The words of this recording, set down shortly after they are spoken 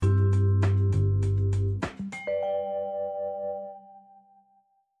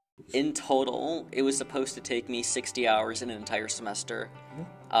In total, it was supposed to take me 60 hours in an entire semester.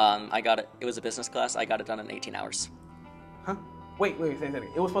 I got it. It was a business class. I got it done in 18 hours. Huh? Wait, say that again.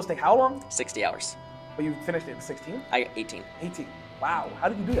 It was supposed to take how long? 60 hours. But you finished it in 16? 18. 18. Wow. How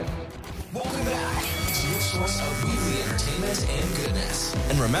did you do that? Welcome back to your source of weekly entertainment and goodness.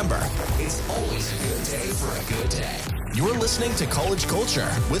 And remember, it's always a good day for a good day. You're listening to College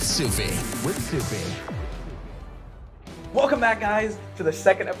Culture with Sufi. Welcome back, guys, to the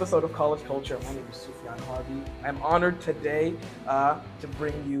second episode of College Culture. My name is Sufyan Harvey. I'm honored today to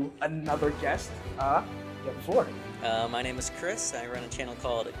bring you another guest. You have the floor. My name is Chris. I run a channel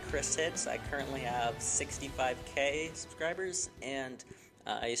called ChrisHits. I currently have 65K subscribers, and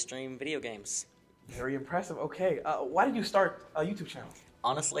I stream video games. Very impressive. Okay. Why did you start a YouTube channel?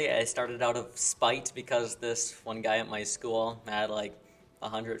 Honestly, I started out of spite because this one guy at my school had like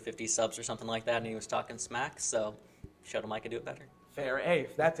 150 subs or something like that, and he was talking smack, so showed him I could do it better. Fair. Hey,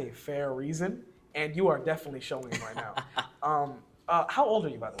 that's a fair reason, and you are definitely showing it right now. How old are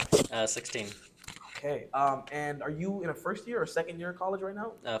you, by the way? 16. Okay. And are you in a first year or second year of college right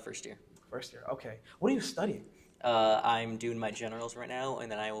now? First year. First year. Okay. What are you studying? I'm doing my generals right now,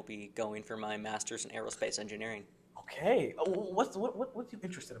 and then I will be going for my master's in aerospace engineering. Okay. What you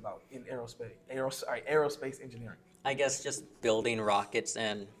interested about in aerospace engineering? I guess just building rockets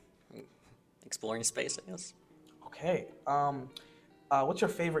and exploring space, I guess. Okay. What's your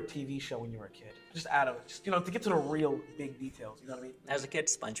favorite TV show when you were a kid? Just to get to the real big details. You know what I mean? As a kid,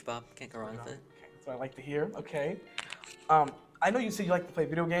 SpongeBob. Can't go wrong with it. Okay. That's what I like to hear. Okay. I know you said you like to play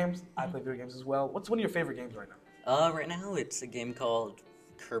video games. I play video games as well. What's one of your favorite games right now? Right now, it's a game called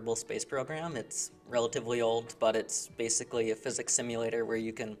Kerbal Space Program. It's relatively old, but it's basically a physics simulator where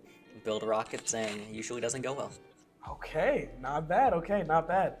you can build rockets, and it usually doesn't go well. Okay, not bad. Okay, not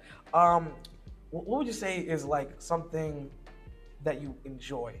bad. What would you say is like something that you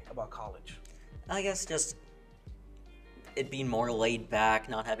enjoy about college? I guess just it being more laid back,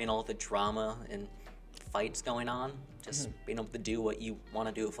 not having all the drama and fights going on, just being able to do what you want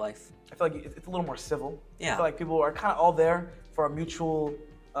to do with life. I feel like it's a little more civil. Yeah. I feel like people are kind of all there for a mutual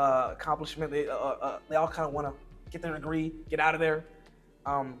accomplishment. They all kind of want to get their degree, get out of there.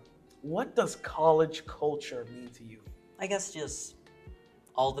 What does college culture mean to you? I guess just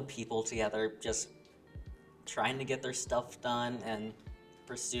all the people together, just trying to get their stuff done and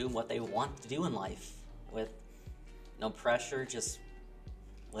pursue what they want to do in life with no pressure, just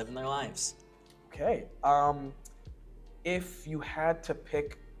living their lives. Okay. If you had to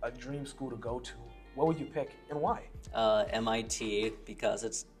pick a dream school to go to, what would you pick and why? MIT,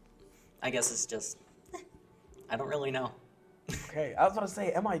 because I guess it's just, I don't really know. Okay, I was going to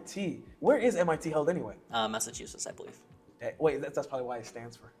say MIT. Where is MIT held anyway? Massachusetts, I believe. Wait, that's probably why it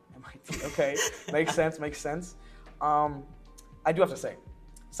stands for MIT. Okay, makes sense. I do have to say,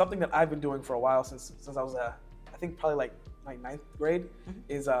 something that I've been doing for a while since I was, I think probably like my 9th grade,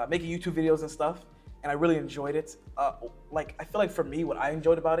 is making YouTube videos and stuff, and I really enjoyed it. I feel like for me, what I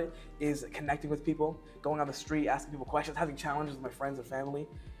enjoyed about it is connecting with people, going on the street, asking people questions, having challenges with my friends and family,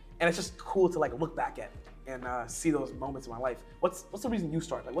 and it's just cool to like look back at and see those moments in my life. What's the reason you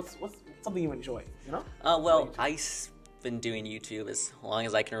started? Like, what's something you enjoy? You know? Well, I've been doing YouTube as long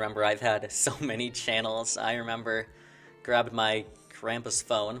as I can remember. I've had so many channels. I remember grabbed my grandpa's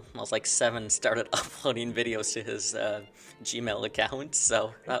phone when I was like 7, started uploading videos to his Gmail account,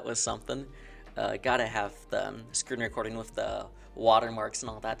 so that was something. Gotta have the screen recording with the watermarks and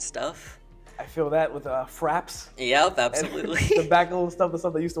all that stuff. I feel that with fraps. Yep, absolutely. The background stuff, the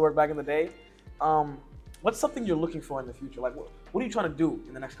stuff that used to work back in the day. What's something you're looking for in the future? Like, what are you trying to do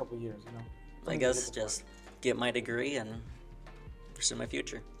in the next couple of years? You know, I guess just get my degree and pursue my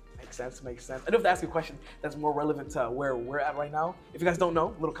future. Makes sense. I do have to ask you a question that's more relevant to where we're at right now. If you guys don't know,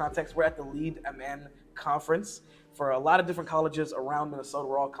 a little context, we're at the Lead MN conference for a lot of different colleges around Minnesota.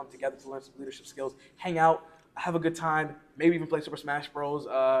 We're all come together to learn some leadership skills, hang out, have a good time, maybe even play Super Smash Bros.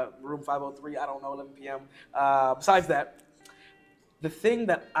 Room 503, I don't know, 11 p.m. Besides that, the thing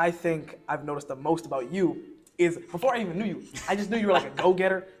that I think I've noticed the most about you is, before I even knew you, I just knew you were like a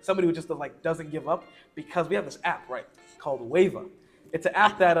go-getter, somebody who just like doesn't give up, because we have this app, right, called Wava. It's an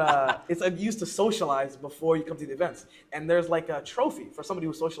app that it's used to socialize before you come to the events. And there's like a trophy for somebody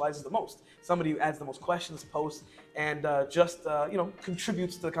who socializes the most, somebody who adds the most questions, posts, and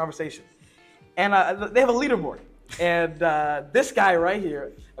contributes to the conversation. And they have a leaderboard. And this guy right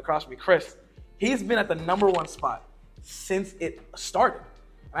here across from me, Chris, he's been at the #1 spot since it started.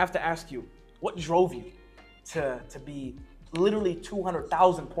 And I have to ask you, what drove you to be literally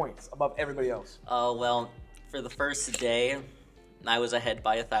 200,000 points above everybody else? Well, for the first day, I was ahead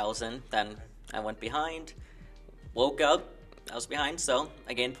by 1,000. Then I went behind, woke up, I was behind, so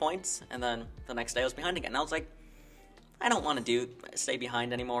I gained points, and then the next day I was behind again. And I was like, I don't want to stay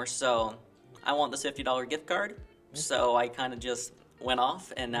behind anymore, so I want this $50 gift card. So I kind of just went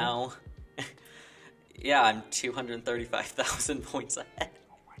off, and now, yeah, I'm 235,000 points ahead.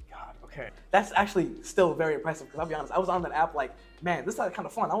 Oh my God, okay. That's actually still very impressive, because I'll be honest, I was on that app like, man, this is kind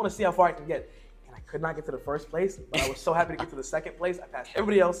of fun. I want to see how far I can get. And I could not get to the first place, but I was so happy to get to the second place. I passed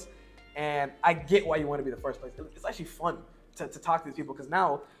everybody else, and I get why you want to be the first place. It's actually fun to talk to these people, because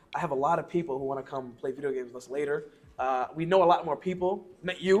now I have a lot of people who want to come play video games with us later. We know a lot more people.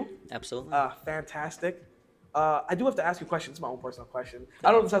 Met you. Absolutely. Fantastic. I do have to ask you a question. It's my own personal question.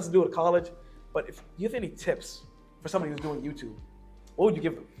 I don't know if this has to do with college, but if you have any tips for somebody who's doing YouTube, what would you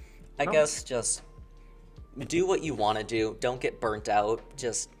give them? I guess just do what you want to do. Don't get burnt out.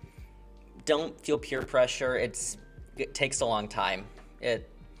 Just don't feel peer pressure. It takes a long time.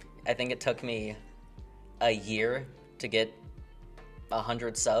 I think it took me a year to get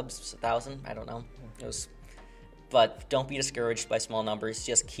 100 subs, 1,000. I don't know. But don't be discouraged by small numbers.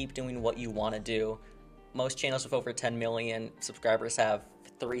 Just keep doing what you want to do. Most channels with over 10 million subscribers have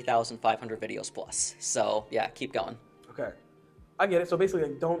 3,500 videos plus. So yeah, keep going. Okay, I get it. So basically,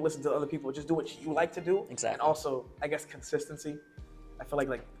 like, don't listen to other people. Just do what you like to do. Exactly. And also, I guess, consistency. I feel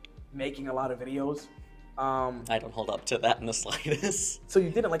like making a lot of videos. I don't hold up to that in the slightest. So you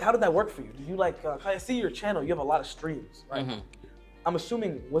didn't, like, how did that work for you? Did you I see your channel, you have a lot of streams, right? Mm-hmm. I'm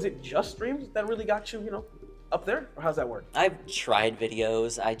assuming, was it just streams that really got you, up there? Or how's that work? I've tried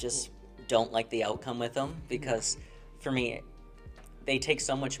videos. I just don't like the outcome with them, because for me, they take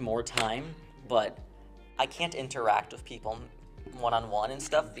so much more time, but I can't interact with people one-on-one and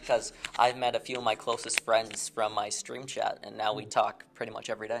stuff, because I've met a few of my closest friends from my stream chat, and now we talk pretty much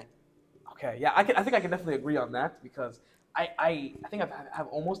every day. Okay, yeah, I think I can definitely agree on that, because I think I have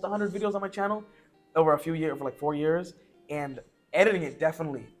almost 100 videos on my channel over a few years, for like 4 years, and editing it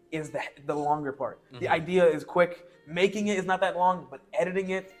definitely is the longer part. Mm-hmm. The idea is quick, making it is not that long, but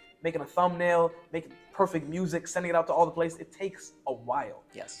editing it, making a thumbnail, making perfect music, sending it out to all the places, it takes a while.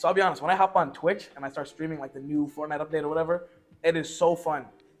 Yes. So I'll be honest, when I hop on Twitch and I start streaming like the new Fortnite update or whatever, it is so fun.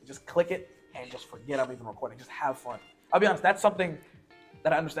 Just click it and just forget I'm even recording. Just have fun. I'll be honest, that's something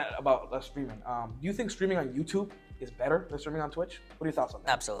that I understand about streaming. Do you think streaming on YouTube is better than streaming on Twitch? What are your thoughts on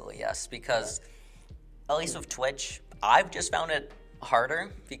that? Absolutely, yes. Because at least with Twitch, I've just found it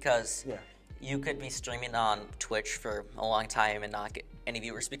harder, because you could be streaming on Twitch for a long time and not get any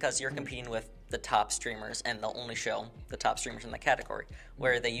viewers, because you're competing with the top streamers, and they'll only show the top streamers in the category,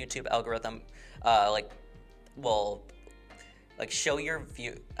 where the YouTube algorithm will show your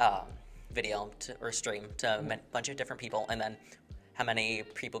video or stream to a bunch of different people, and then how many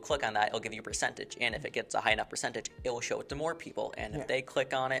people click on that, it'll give you a percentage, and if it gets a high enough percentage, it will show it to more people, and if they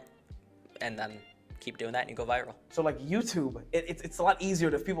click on it, and then keep doing that, and you go viral. So like YouTube, it's a lot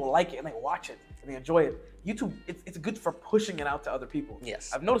easier if people like it and they watch it and they enjoy it. YouTube, it's good for pushing it out to other people.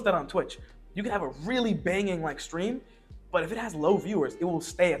 Yes. I've noticed that on Twitch. You can have a really banging stream, but if it has low viewers, it will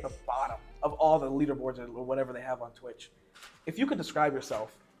stay at the bottom of all the leaderboards or whatever they have on Twitch. If you could describe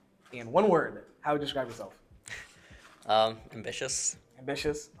yourself in one word, how would you describe yourself? Ambitious.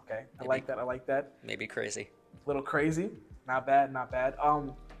 Ambitious. Okay, I like that. Maybe crazy. A little crazy. Not bad.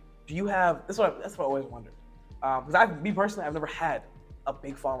 Do you have? That's what I always wondered. Because me personally, I've never had a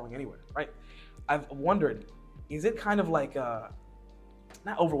big following anywhere. Right? I've wondered, is it kind of like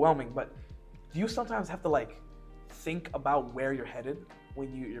not overwhelming, but do you sometimes have to think about where you're headed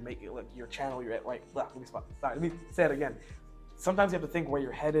when you're making your channel? You're at let me say it again. Sometimes you have to think where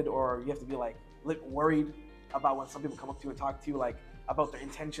you're headed, or you have to be worried about when some people come up to you and talk to you about their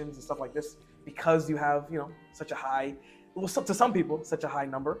intentions and stuff like this, because you have such a high. Well, to some people, such a high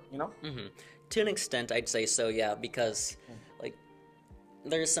number, Mm-hmm. To an extent, I'd say so, yeah, because,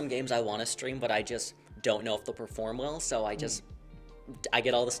 there's some games I want to stream, but I just don't know if they'll perform well, so I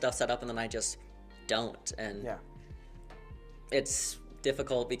get all the stuff set up, and then I just don't, and it's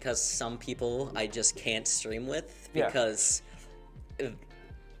difficult because some people I just can't stream with, because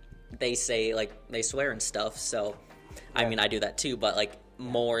they say, they swear and stuff, so, I mean, I do that too, but,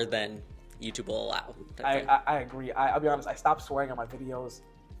 more than YouTube will allow. I agree. I'll be honest, I stopped swearing on my videos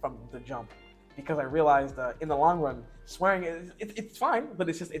from the jump, because I realized in the long run, swearing it's fine, but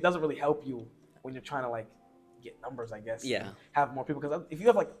it doesn't really help you when you're trying to get numbers, I guess. Yeah. Have more people, because if you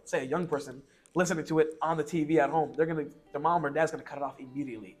have say a young person listening to it on the TV at home, their mom or dad's gonna cut it off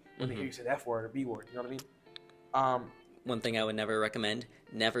immediately when they hear you say the F word or B word. You know what I mean? One thing I would never recommend: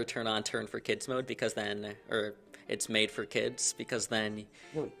 never turn for kids mode, because then, or it's made for kids, because then.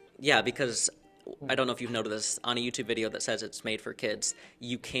 Really? Yeah, because I don't know if you've noticed this, on a YouTube video that says it's made for kids,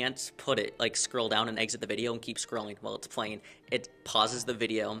 you can't put it, like, scroll down and exit the video and keep scrolling while it's playing. It pauses the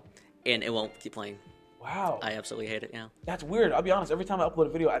video, and it won't keep playing. Wow. I absolutely hate it, yeah. That's weird. I'll be honest. Every time I upload a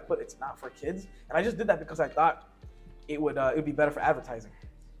video, I put it's not for kids, and I just did that because I thought it would be better for advertising.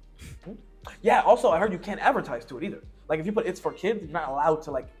 Yeah. Also, I heard you can't advertise to it either. Like if you put it's for kids, you're not allowed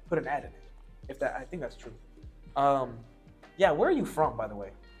to like put an ad in it. I think that's true. Yeah. Where are you from, by the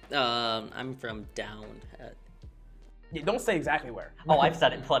way? I'm from down. Yeah, don't say exactly where. Oh, I've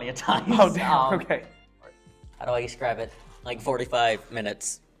said it plenty of times. Oh damn. Okay. How do I describe it? Like 45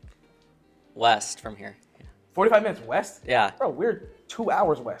 minutes west from here. 45 minutes west? Yeah. Bro, we're 2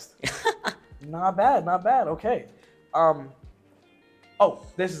 hours west. Not bad, not bad. Okay. Oh,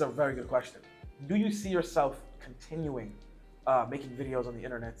 this is a very good question. Do you see yourself continuing making videos on the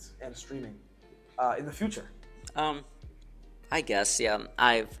internet and streaming in the future? I guess, yeah.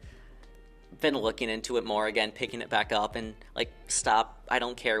 I've been looking into it more again, picking it back up, and like stop. I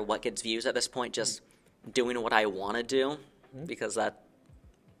don't care what gets views at this point, just doing what I want to do, because that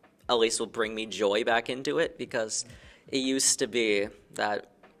at least will bring me joy back into it, because it used to be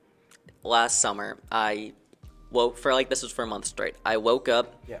that last summer I woke for like, this was for a month straight. I woke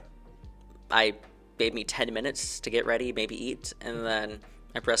up, I gave me 10 minutes to get ready, maybe eat, and then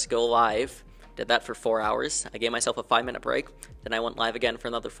I pressed go live. Did that for 4 hours. I gave myself a 5-minute break. Then I went live again for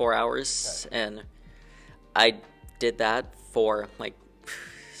another 4 hours, and I did that for like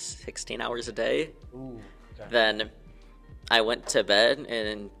 16 hours a day. Ooh, okay. Then I went to bed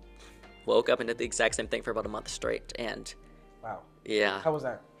and woke up and did the exact same thing for about a month straight. And wow, yeah, how was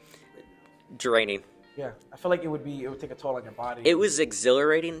that? Draining. Yeah, I feel like it would take a toll on your body. It was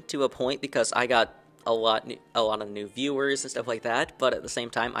exhilarating to a point because I got a lot of new viewers and stuff like that. But at the same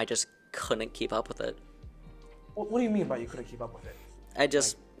time, I just couldn't keep up with it. What do you mean by you couldn't keep up with it? I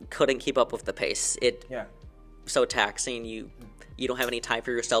just couldn't keep up with the pace. So taxing. You don't have any time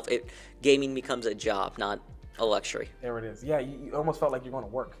for yourself. Gaming becomes a job, not a luxury. There it is. Yeah, you almost felt like you're going to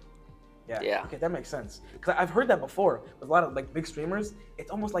work. Yeah. Okay, that makes sense. Because I've heard that before with a lot of like big streamers.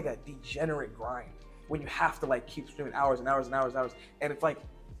 It's almost like a degenerate grind when you have to like keep streaming hours and hours and hours and hours. And it's like,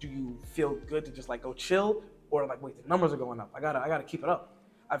 do you feel good to just like go chill, or like, wait, the numbers are going up, I gotta keep it up?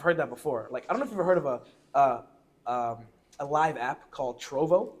 I've heard that before. Like, I don't know if you've ever heard of a live app called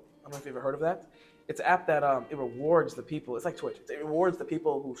Trovo. I don't know if you've ever heard of that. It's an app that it rewards the people. It's like Twitch. It rewards the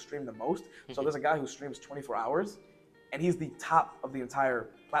people who stream the most. So there's a guy who streams 24 hours, and he's the top of the entire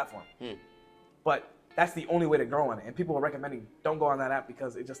platform. But that's the only way to grow on it. And people are recommending don't go on that app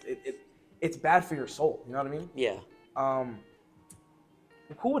because it's bad for your soul. You know what I mean? Yeah.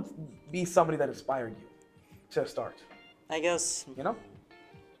 Who would be somebody that inspired you to start? I guess, You know?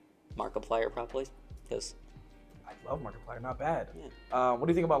 Markiplier probably, because I love Markiplier. Not bad. Yeah. What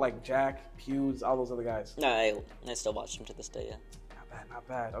do you think about like Jack, Hughes, all those other guys? I still watch them to this day. Yeah. Not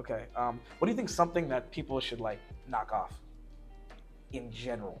bad. Okay. What do you think something that people should like knock off in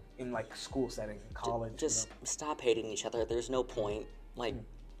general, in like school setting, college? Just stop hating each other. There's no point. Like,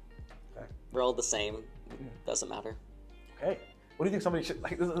 Okay. we're all the same. Doesn't matter. Okay. What do you think somebody should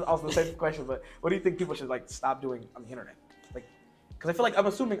like? This is also the same question, but what do you think people should like stop doing on the internet? Like, because I feel like I'm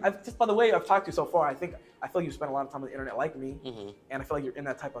assuming. Just by the way I've talked to you so far, I feel you spend a lot of time on the internet like me, and I feel like you're in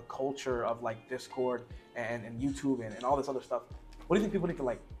that type of culture of like Discord and YouTube and all this other stuff. What do you think people need to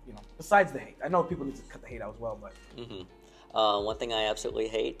like, besides the hate? I know people need to cut the hate out as well, but. One thing I absolutely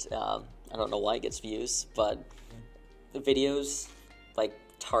hate, I don't know why it gets views, but the videos like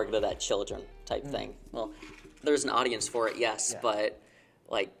targeted at children type thing. Well, there's an audience for it, yes, but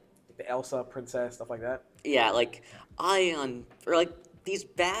like the Elsa princess, stuff like that. Yeah, like or like these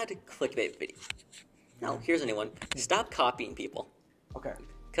bad clickbait videos. No, here's a new one. Stop copying people. Okay.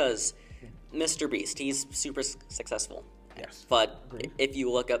 Because Mr. Beast, he's super successful. Yes. But Agreed. if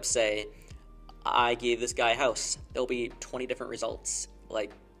you look up, say, I gave this guy a house, there'll be 20 different results.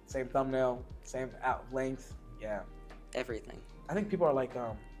 Like, same thumbnail, same length. Yeah. everything. I think people are like,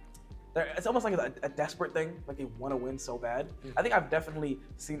 it's almost like a desperate thing. Like they want to win so bad. I think I've definitely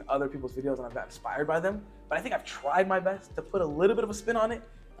seen other people's videos and I've got inspired by them. But I think I've tried my best to put a little bit of a spin on it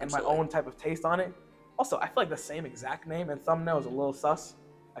and my own type of taste on it. Also, I feel like the same exact name and thumbnail is a little sus.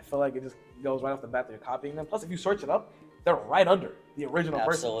 I feel like it just goes right off the bat that you're copying them. Plus, if you search it up, they're right under the original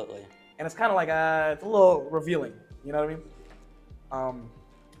person. Absolutely. And it's kind of like, it's a little revealing. You know what I mean?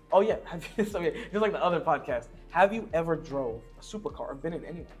 Oh yeah, just like the other podcast. Have you ever drove a supercar or been in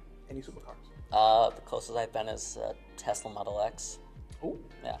any supercars? The closest I've been is Tesla Model X. Oh,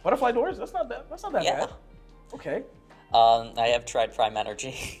 yeah. Butterfly doors? That's not that Yeah. bad. Okay. I have tried Prime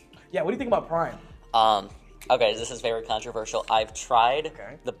Energy. Yeah, what do you think about Prime? I Okay, this is very controversial. I've tried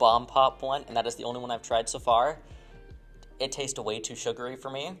Okay. the Bomb Pop one, and that is the only one I've tried so far. It tastes way too sugary for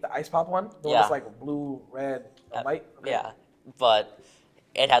me. The ice pop one? The one Yeah. that's like blue, red, light? Okay. Yeah, but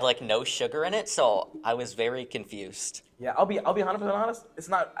it had like no sugar in it, so I was very confused. Yeah, I'll be 100% honest. It's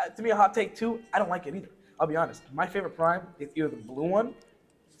not to me a hot take too. I don't like it either. I'll be honest. My favorite Prime is either the blue one.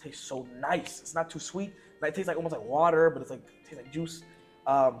 It tastes so nice. It's not too sweet. It tastes like almost like water, but it's like it tastes like juice.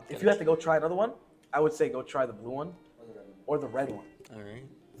 If you have to go try another one, I would say go try the blue one or the red one. All right.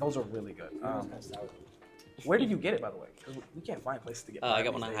 Those are really good. Where did you get it, by the way? Because we can't find places to get. I Prime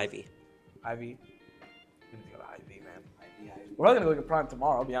got one these on days. Hy-Vee. Hy-Vee. We need to go to Hy-Vee, man. We're probably gonna go get Prime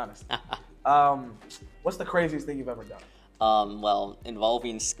tomorrow. I'll be honest. What's the craziest thing you've ever done? Well,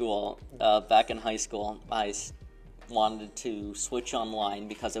 involving school, back in high school, wanted to switch online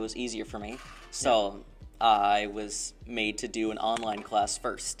because it was easier for me. So I was made to do an online class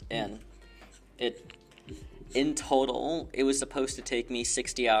first, and in total, it was supposed to take me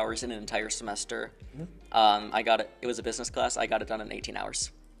 60 hours in an entire semester. I got it. It was a business class. I got it done in 18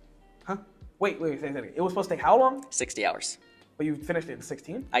 hours. Huh? Wait. Say that again. It was supposed to take how long? 60 hours. But you finished it in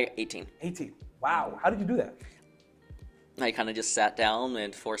 16? I got 18. 18. Wow. How did you do that? I kind of just sat down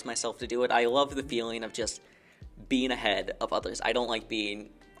and forced myself to do it. I love the feeling of just being ahead of others. I don't like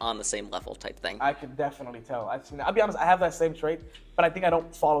being on the same level type thing. I can definitely tell. I've seen that. I'll be honest, I have that same trait, but I think I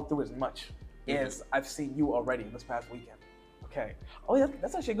don't follow through as much as I've seen you already this past weekend. Okay. Oh, yeah,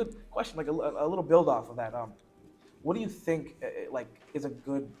 that's actually a good question, like a little build off of that. What do you think is a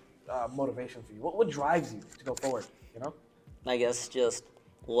good motivation for you? What drives you to go forward, you know? I guess just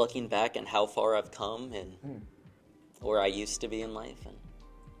looking back and how far I've come and where I used to be in life, and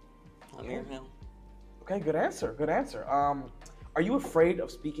I'm here now. Okay, good answer. Good answer. Are you afraid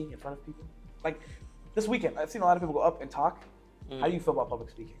of speaking in front of people? Like this weekend, I've seen a lot of people go up and talk. How do you feel about public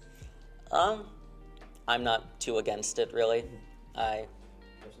speaking? I'm not too against it, really. I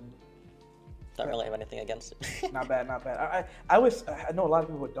don't really have anything against it. Not bad, not bad. I know a lot of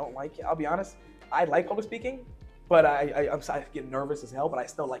people who don't like it. I'll be honest. I like public speaking, but I get nervous as hell. But I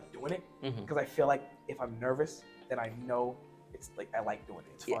still like doing it because I feel like if I'm nervous, then I know it's like I like doing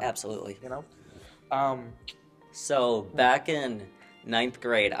it. It's fun. Yeah, absolutely. You know. So back in 9th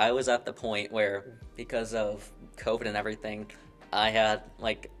grade, I was at the point where, because of COVID and everything, I had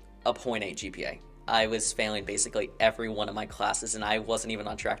like a 0.8 GPA. I was failing basically every one of my classes, and I wasn't even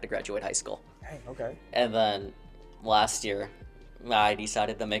on track to graduate high school. Dang, okay. And then last year, I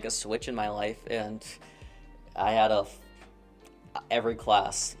decided to make a switch in my life, and I had every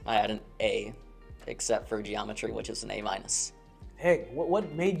class I had an A, except for geometry, which is an A minus. Hey,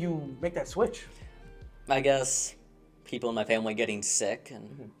 what made you make that switch? I guess people in my family getting sick,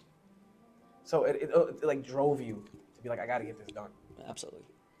 and So it like drove you to be like, I got to get this done. absolutely.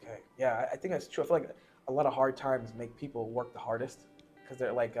 Okay. Yeah, I think that's true. I feel like a lot of hard times make people work the hardest because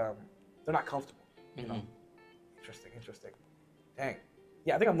they're like they're not comfortable. You know. Interesting. Dang.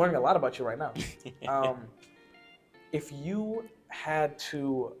 Yeah, I think I'm learning a lot about you right now. If you had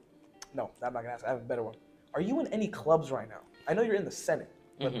to, no, I'm not gonna ask. I have a better one. Are you in any clubs right now? I know you're in the Senate,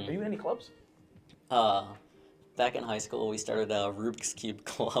 but are you in any clubs? Back in high school, we started a Rubik's Cube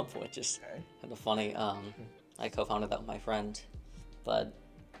club, which is kind of funny. I co-founded that with my friend, but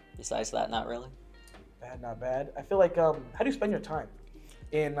besides that, not really. Not bad. I feel like, how do you spend your time?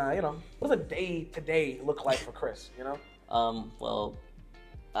 In, what does a day today look like for Chris, you know? Well,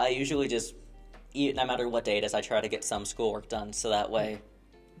 I usually just eat, no matter what day it is, I try to get some schoolwork done, so that way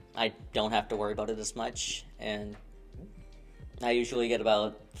I don't have to worry about it as much, and I usually get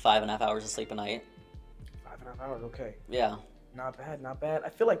about 5.5 hours of sleep a night. 5.5 hours, okay. Yeah. Not bad. I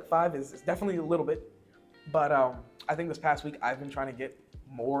feel like 5 is definitely a little bit, but I think this past week I've been trying to get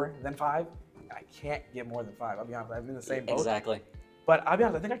more than 5, and I can't get more than 5. I'll be honest, I've been in the same boat. Exactly. But I'll be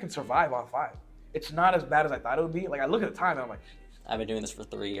honest, I think I can survive on 5. It's not as bad as I thought it would be. Like I look at the time and I'm like, I've been doing this for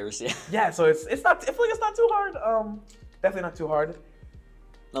 3 years, yeah. yeah. So it's not. I feel like it's not too hard. Definitely not too hard.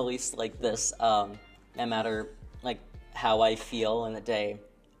 At least like this, no matter like how I feel in the day,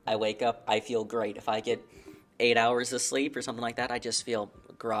 I wake up, I feel great. If I get 8 hours of sleep or something like that, I just feel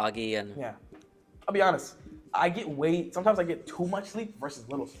groggy and yeah. I'll be honest. Sometimes I get too much sleep versus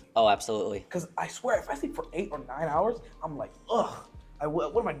little sleep. Oh, absolutely. Because I swear, if I sleep for 8 or 9 hours, I'm like, ugh.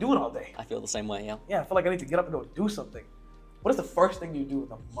 What am I doing all day? I feel the same way, yeah. Yeah, I feel like I need to get up and go do something. What is the first thing you do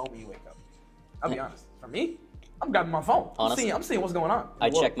the moment you wake up? I'll be honest. For me, I'm grabbing my phone. Honestly, I'm seeing what's going on.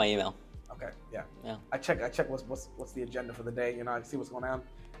 I check my email. Okay, yeah. Yeah. I check what's the agenda for the day. You know, I see what's going on,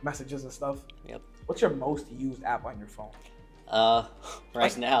 messages and stuff. Yep. What's your most used app on your phone?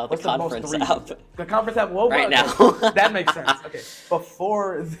 Right now, the What's conference most app. The conference app? Whoa, Right okay. now. That makes sense. Okay.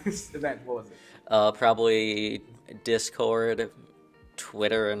 Before this event, what was it? Probably Discord,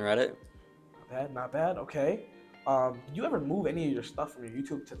 Twitter, and Reddit. Not bad. Okay. Do you ever move any of your stuff from your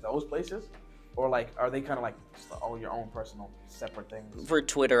YouTube to those places? Or like, are they kind of like just all your own personal separate things? For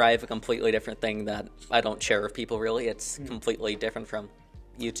Twitter, I have a completely different thing that I don't share with people, really. It's completely different from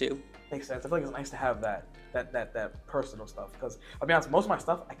YouTube. Makes sense. I feel like it's nice to have that personal stuff. Because I'll be honest, most of my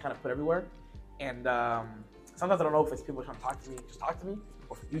stuff I kind of put everywhere. And sometimes I don't know if it's people trying to talk to me, just talk to me,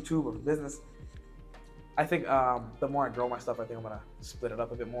 or for YouTube or for business. I think the more I grow my stuff, I think I'm going to split it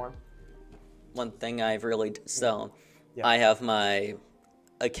up a bit more. One thing I've really... I have my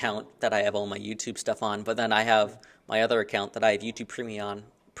account that I have all my YouTube stuff on, but then I have my other account that I have YouTube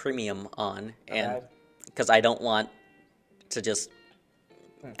Premium on, and because I don't want to just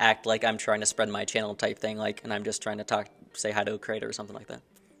act like I'm trying to spread my channel type thing, like, and I'm just trying to say hi to a creator or something like that.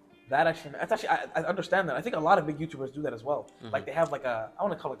 That's actually, I understand that. I think a lot of big YouTubers do that as well. Like they have like I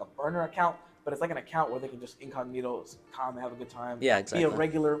want to call it like a burner account, but it's like an account where they can just incognito, comment, have a good time. Yeah, exactly. Be a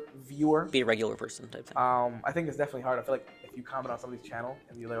regular viewer. Be a regular person type thing. I think it's definitely hard. I feel like if you comment on somebody's channel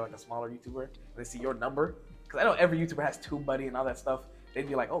and you're like a smaller YouTuber, and they see your number, because I know every YouTuber has TubeBuddy and all that stuff, they'd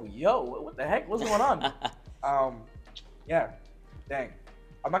be like, oh, yo, what the heck? What's going on? Yeah, dang.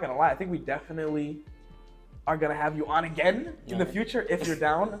 I'm not going to lie. I think we definitely are going to have you on again in the future if you're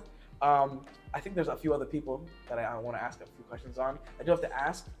down. I think there's a few other people that I want to ask a few questions on. I do have to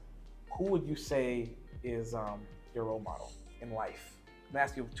ask, who would you say is your role model in life? I'm going to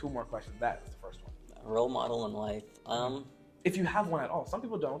ask you 2 more questions. That is the first one. Role model in life? If you have one at all. Some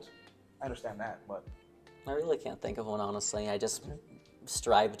people don't. I understand that, but... I really can't think of one, honestly. I just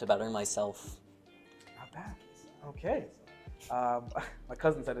strive to better myself. Not bad. Okay. My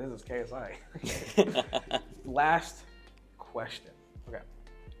cousin said his is KSI. Last question. Okay.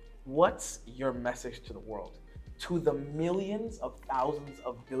 What's your message to the world? To the millions of thousands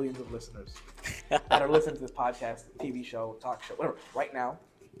of billions of listeners that are listening to this podcast, TV show, talk show, whatever, right now,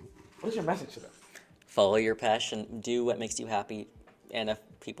 what is your message to them? Follow your passion, do what makes you happy, and if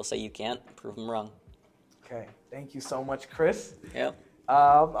people say you can't, prove them wrong. Okay, thank you so much, Chris. Yep.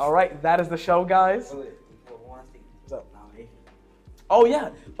 All right, that is the show, guys. What's up? Oh yeah,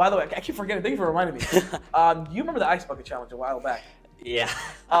 by the way, I keep forgetting, thank you for reminding me. You remember the Ice Bucket Challenge a while back? Yeah.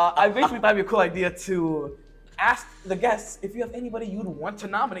 I basically thought it'd be a cool idea to ask the guests if you have anybody you'd want to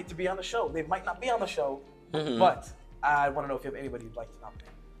nominate to be on the show. They might not be on the show, but I want to know if you have anybody you'd like to nominate.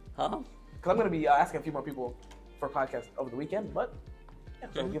 Huh? Because I'm going to be asking a few more people for a podcast over the weekend, but yeah,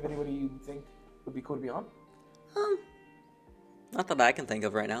 so give anybody you think would be cool to be on. Not that I can think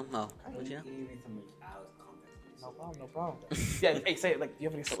of right now. No. Would you know? No problem. Yeah, hey, say it. Like, do you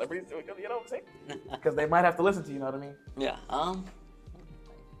have any celebrities? You know what I'm saying? Because they might have to listen to you. Know what I mean? Yeah.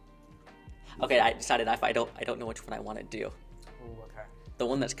 Okay, I decided I don't know which one I want to do. Ooh, okay. The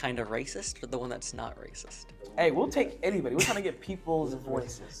one that's kind of racist or the one that's not racist? Hey, we'll take anybody. We're trying to get people's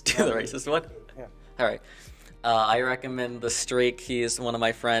voices. Do the racist one? Yeah. All right. I recommend The Streak. He's one of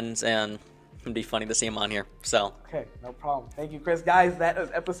my friends, and it'd be funny to see him on here. So. Okay, no problem. Thank you, Chris. Guys, that is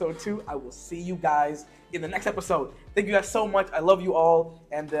episode 2. I will see you guys in the next episode. Thank you guys so much. I love you all.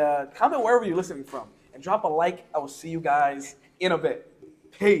 And comment wherever you're listening from. And drop a like. I will see you guys in a bit.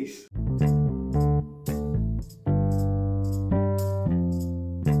 Peace.